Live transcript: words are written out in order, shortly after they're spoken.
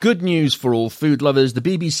Good news for all food lovers. The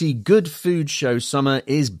BBC Goodfood Show Summer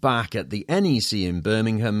is back at the NEC in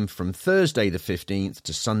Birmingham from Thursday the 15th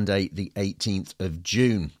to Sunday the 18th of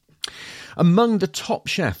June. Among the top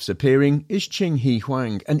chefs appearing is Ching-He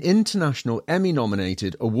Huang, an International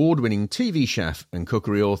Emmy-nominated award-winning TV chef and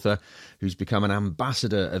cookery author who's become an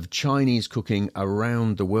ambassador of Chinese cooking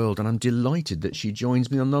around the world. And I'm delighted that she joins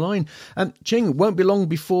me on the line. Ching, it won't be long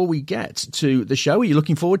before we get to the show. Are you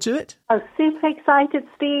looking forward to it? Oh, super excited,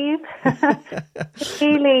 Steve.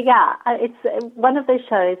 Really, yeah. It's one of those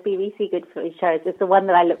shows, BBC Goodfood shows. It's the one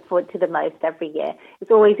that I look forward to the most every year.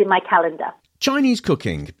 It's always in my calendar. Chinese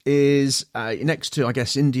cooking is, next to, I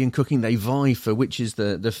guess, Indian cooking, they vie for which is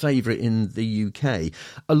the favourite in the UK.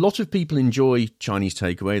 A lot of people enjoy Chinese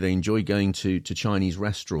takeaway. They enjoy going to Chinese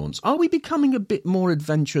restaurants. Are we becoming a bit more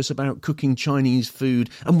adventurous about cooking Chinese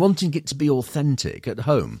food and wanting it to be authentic at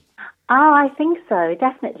home? Oh, I think so,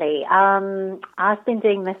 definitely. I've been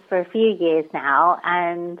doing this for a few years now,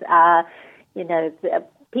 and,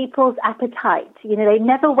 people's appetite, they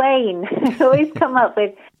never wane. They always come up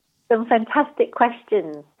with some fantastic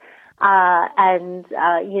questions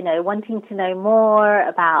wanting to know more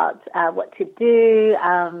about what to do.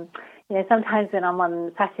 Sometimes when I'm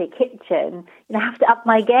on Saturday Kitchen, I have to up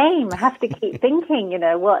my game. I have to keep thinking,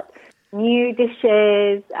 what new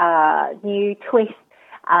dishes, new twists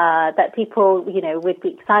that people, would be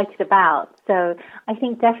excited about. So I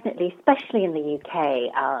think definitely, especially in the UK,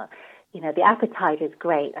 the appetite is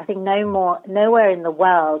great. I think nowhere in the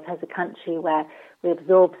world has a country where we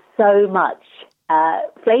absorb so much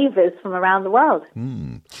flavours from around the world.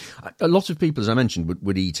 A lot of people, as I mentioned,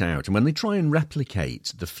 would eat out. And when they try and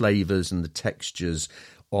replicate the flavours and the textures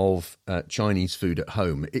of Chinese food at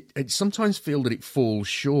home, it sometimes feel that it falls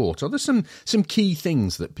short. Are there some key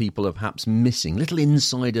things that people are perhaps missing, little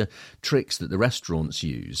insider tricks that the restaurants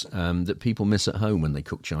use that people miss at home when they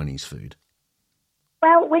cook Chinese food?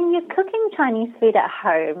 Well, when you're cooking Chinese food at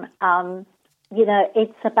home,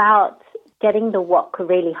 it's about getting the wok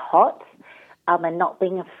really hot and not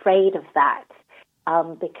being afraid of that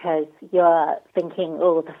because you're thinking,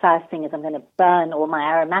 the first thing is I'm going to burn all my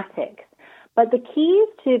aromatics. But the key is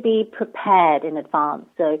to be prepared in advance.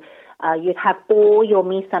 So you'd have all your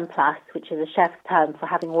mise en place, which is a chef's term for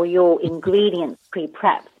having all your ingredients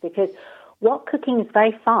pre-prepped, because wok cooking is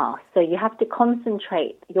very fast. So you have to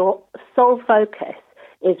concentrate. Your sole focus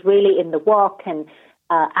is really in the wok and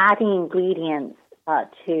adding ingredients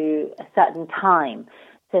to a certain time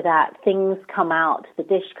so that things come out, the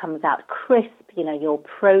dish comes out crisp, your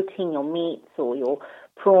protein, your meats or your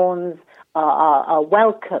prawns are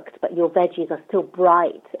well cooked, but your veggies are still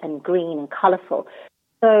bright and green and colourful.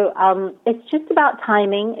 So it's just about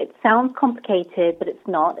timing. It sounds complicated, but it's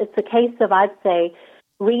not. It's a case of, I'd say,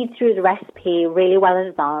 read through the recipe really well in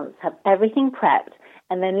advance, have everything prepped,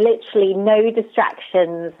 and then literally no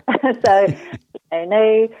distractions. So,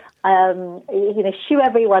 shoo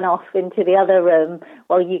everyone off into the other room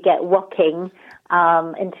while you get wokking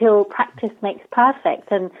until practice makes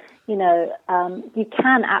perfect. And, you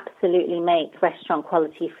can absolutely make restaurant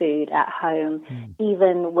quality food at home,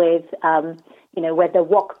 even with, where the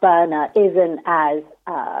wok burner isn't as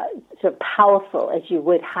sort of powerful as you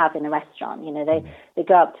would have in a restaurant. They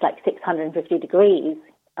go up to like 650 degrees,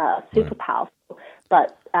 super powerful.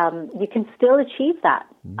 But you can still achieve that.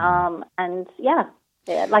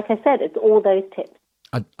 Like I said, it's all those tips.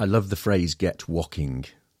 I love the phrase "get wokking."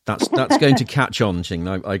 That's going to catch on, Ching.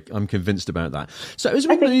 I'm convinced about that. So as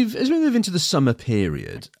we move into the summer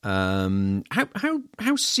period,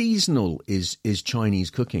 how seasonal is Chinese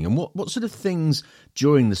cooking, and what sort of things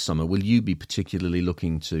during the summer will you be particularly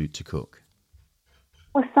looking to cook?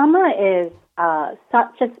 Well, summer is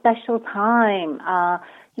such a special time.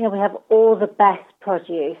 We have all the best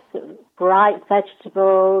produce, bright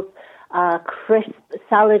vegetables, crisp,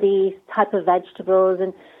 salady type of vegetables,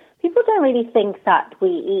 and people don't really think that we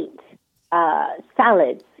eat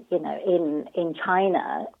salads, in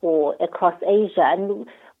China or across Asia, and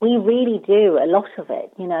we really do a lot of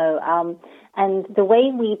it, and the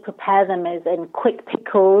way we prepare them is in quick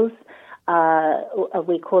pickles.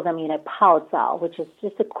 We call them, pao zao, which is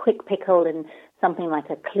just a quick pickle in something like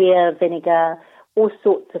a clear vinegar, all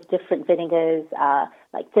sorts of different vinegars,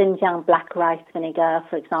 like Zhenjiang black rice vinegar,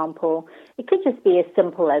 for example. It could just be as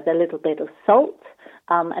simple as a little bit of salt,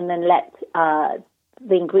 and then let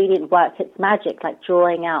the ingredient work its magic, like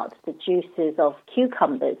drawing out the juices of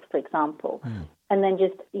cucumbers, for example, and then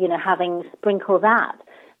just, sprinkle that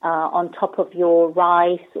on top of your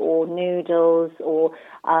rice or noodles or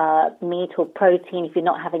meat or protein if you're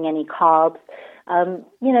not having any carbs.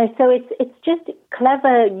 So it's just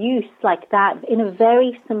clever use like that in a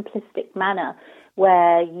very simplistic manner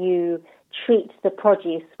where you treat the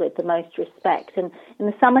produce with the most respect. And in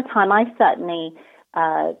the summertime, I certainly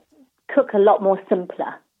cook a lot more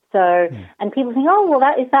simpler. So, and people think, oh, well,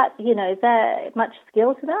 is there much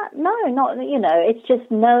skill to that? No, not, it's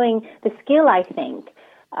just knowing the skill, I think.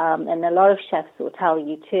 And a lot of chefs will tell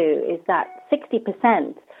you too, is that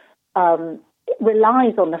 60%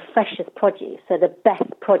 relies on the freshest produce, so the best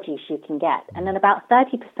produce you can get. And then about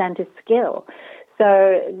 30% is skill.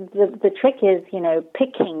 So the trick is,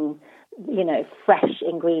 picking, fresh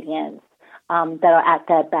ingredients that are at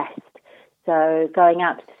their best. So going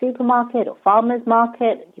out to the supermarket or farmer's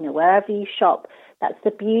market, wherever you shop, that's the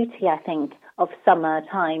beauty, I think, of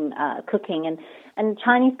summertime cooking. And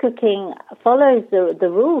Chinese cooking follows the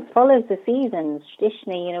rules, follows the seasons.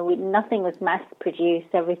 Traditionally, nothing was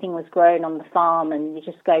mass-produced. Everything was grown on the farm, and you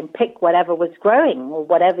just go and pick whatever was growing or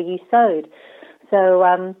whatever you sowed. So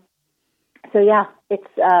yeah,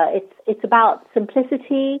 it's about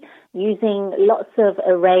simplicity, using lots of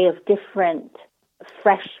array of different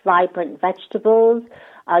fresh, vibrant vegetables.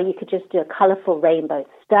 You could just do a colorful rainbow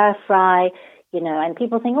stir fry, and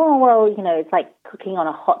people think, oh, well, it's like cooking on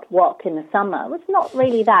a hot wok in the summer. Well, it's not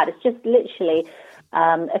really that. It's just literally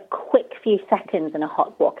a quick few seconds in a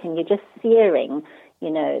hot wok, and you're just searing,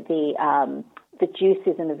 the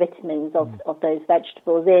juices and the vitamins of those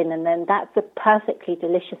vegetables in, and then that's a perfectly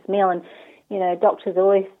delicious meal. And doctors are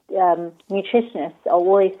always, nutritionists are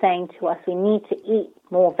always saying to us, we need to eat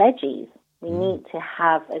more veggies. We need to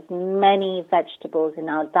have as many vegetables in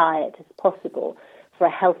our diet as possible for a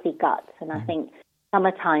healthy gut. And I think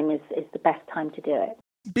summertime is the best time to do it.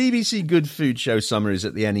 BBC Good Food Show Summer is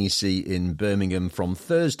at the NEC in Birmingham from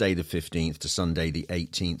Thursday the 15th to Sunday the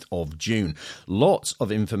 18th of June. Lots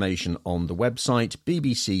of information on the website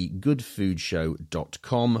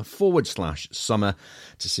bbcgoodfoodshow.com/summer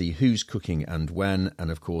to see who's cooking and when,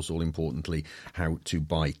 and of course, all importantly, how to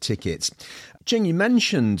buy tickets. Ching, you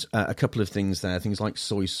mentioned a couple of things there, things like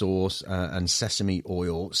soy sauce and sesame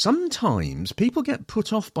oil. Sometimes people get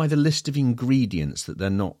put off by the list of ingredients that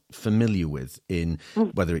they're not familiar with in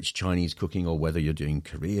whether it's Chinese cooking or whether you're doing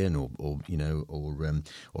Korean or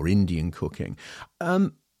Indian cooking.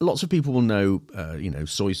 Lots of people will know,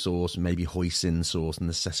 soy sauce, maybe hoisin sauce, and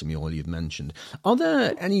the sesame oil you've mentioned. Are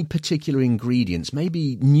there any particular ingredients,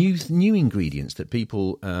 maybe new ingredients that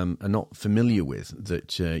people are not familiar with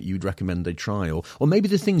that you'd recommend they try, or maybe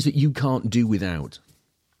the things that you can't do without?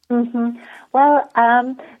 Mm-hmm. Well,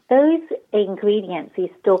 those ingredients, these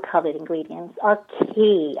store-covered ingredients, are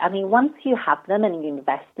key. I mean, once you have them and you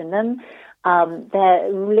invest in them, they're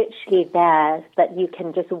literally there that you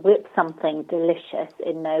can just whip something delicious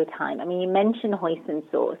in no time. I mean, you mentioned hoisin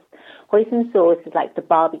sauce. Hoisin sauce is like the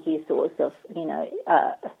barbecue sauce of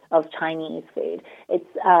Chinese food.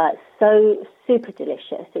 It's so super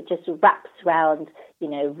delicious. It just wraps around,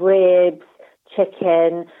 ribs,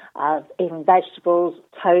 chicken, even vegetables,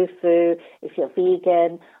 tofu, if you're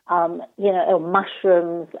vegan, or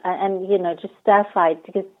mushrooms, and just stir-fried,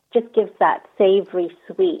 because just gives that savory,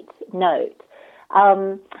 sweet note.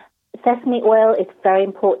 Sesame oil is very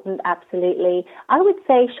important, absolutely. I would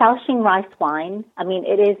say Shaoxing rice wine. I mean,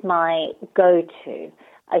 it is my go-to.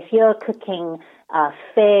 If you're cooking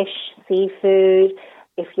fish, seafood,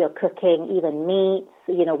 if you're cooking even meats,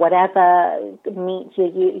 whatever meat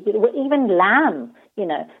even lamb,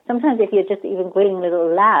 sometimes if you're just even grilling a little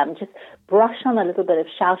lamb, just brush on a little bit of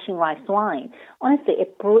Shaoxing rice wine. Honestly,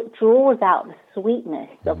 it draws out the sweetness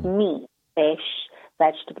of meat, fish,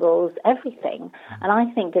 vegetables, everything. And I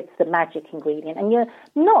think it's the magic ingredient. And you're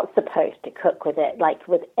not supposed to cook with it like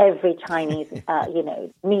with every Chinese,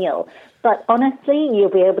 meal. But honestly, you'll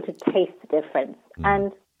be able to taste the difference.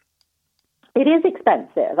 And it is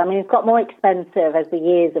expensive. I mean, it's got more expensive as the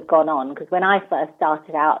years have gone on, because when I first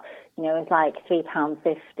started out, it was like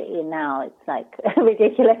 £3.50, and now it's like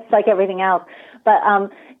ridiculous, like everything else. But,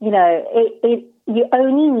 you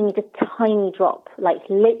only need a tiny drop, like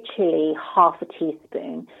literally half a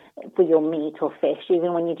teaspoon for your meat or fish,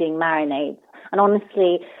 even when you're doing marinades. And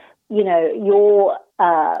honestly, your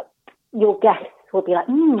guests will be like,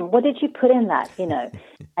 what did you put in that,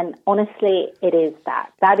 And honestly, it is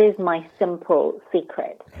that. That is my simple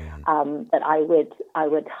secret that I would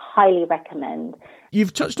highly recommend.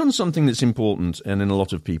 You've touched on something that's important and in a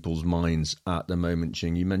lot of people's minds at the moment,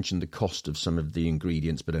 Ching. You mentioned the cost of some of the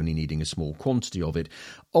ingredients, but only needing a small quantity of it.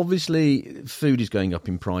 Obviously, food is going up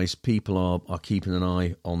in price. People are keeping an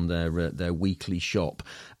eye on their weekly shop.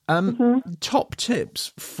 Top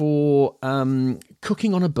tips for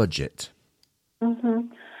cooking on a budget?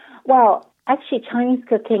 Well, actually, Chinese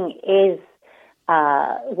cooking is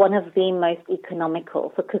one of the most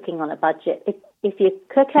economical for cooking on a budget. If you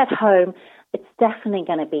cook at home, it's definitely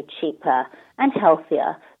going to be cheaper and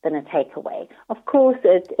healthier than a takeaway. Of course,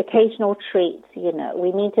 occasional treats,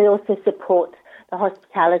 we need to also support the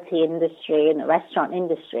hospitality industry and the restaurant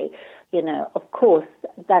industry. Of course,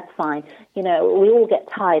 that's fine. We all get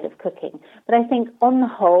tired of cooking. But I think on the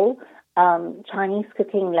whole, Chinese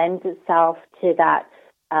cooking lends itself to that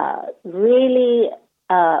really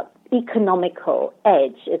economical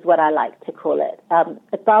edge, is what I like to call it,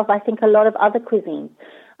 above, I think, a lot of other cuisines.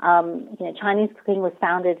 Chinese cooking was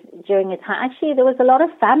founded during a time, actually there was a lot of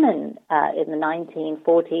famine in the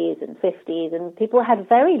 1940s and 50s, and people had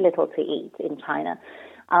very little to eat in China.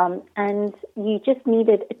 And you just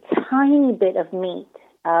needed a tiny bit of meat.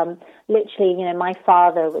 Literally, my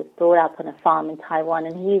father was brought up on a farm in Taiwan,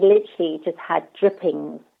 and he literally just had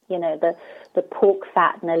drippings, the pork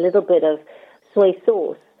fat and a little bit of soy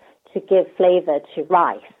sauce to give flavor to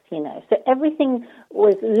rice, So everything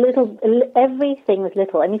was little.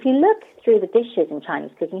 And if you look through the dishes in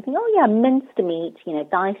Chinese cooking, you think, oh yeah, minced meat,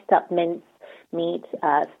 diced up minced meat,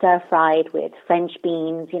 stir-fried with French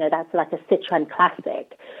beans, that's like a Sichuan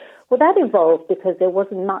classic. Well, that evolved because there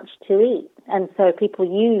wasn't much to eat. And so people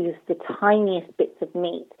used the tiniest bits of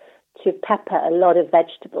meat to pepper a lot of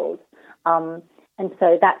vegetables. And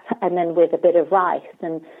then with a bit of rice.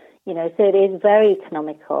 And, so it is very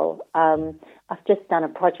economical. I've just done a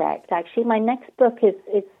project. Actually, my next book is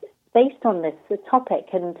based on this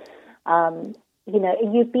topic. And,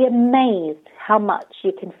 you'd be amazed how much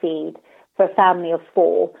you can feed for a family of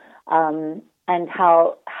 4, and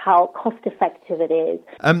how cost-effective it is.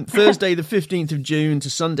 Thursday the 15th of June to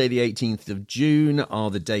Sunday the 18th of June are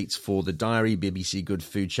the dates for the Diary BBC Good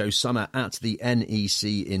Food Show Summer at the NEC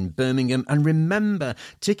in Birmingham. And remember,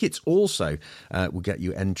 tickets also will get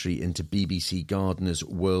you entry into BBC Gardeners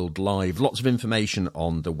World Live. Lots of information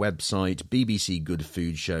on the website,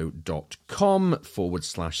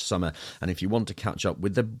 bbcgoodfoodshow.com/summer. And if you want to catch up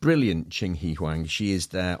with the brilliant Ching-He Huang, she is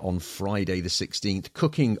there on Friday the 16th,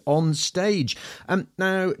 cooking on stage.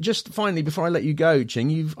 Now, just finally, before I let you go,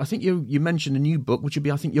 Ching, I think you mentioned a new book, which would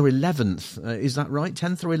be, I think, your 11th. Is that right?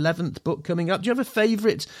 10th or 11th book coming up. Do you have a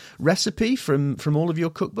favourite recipe from all of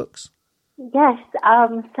your cookbooks? Yes.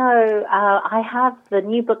 I have the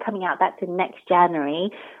new book coming out. That's in next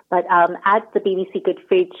January. But at the BBC Good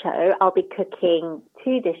Food Show, I'll be cooking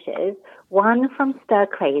 2 dishes. One from Stir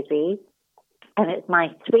Crazy, and it's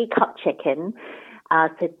my 3-cup chicken.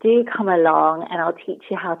 So do come along and I'll teach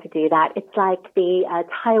you how to do that. It's like the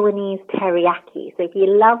Taiwanese teriyaki. So if you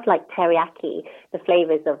love like teriyaki, the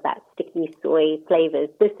flavors of that sticky soy flavors,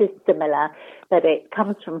 this is similar, but it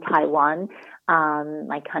comes from Taiwan,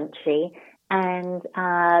 my country. And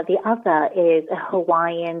the other is a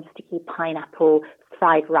Hawaiian sticky pineapple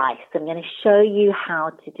fried rice. I'm going to show you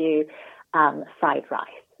how to do fried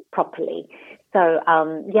rice properly. So,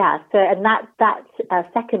 and that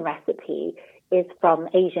second recipe is from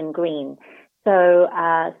Asian Green. So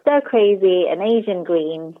Stir Crazy and Asian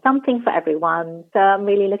Green, something for everyone. So I'm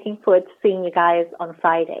really looking forward to seeing you guys on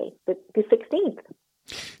Friday, the 16th.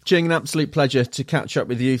 Ching, an absolute pleasure to catch up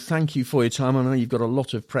with you. Thank you for your time. I know you've got a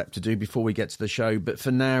lot of prep to do before we get to the show, but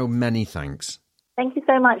for now, many thanks. Thank you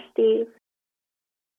so much, Steve.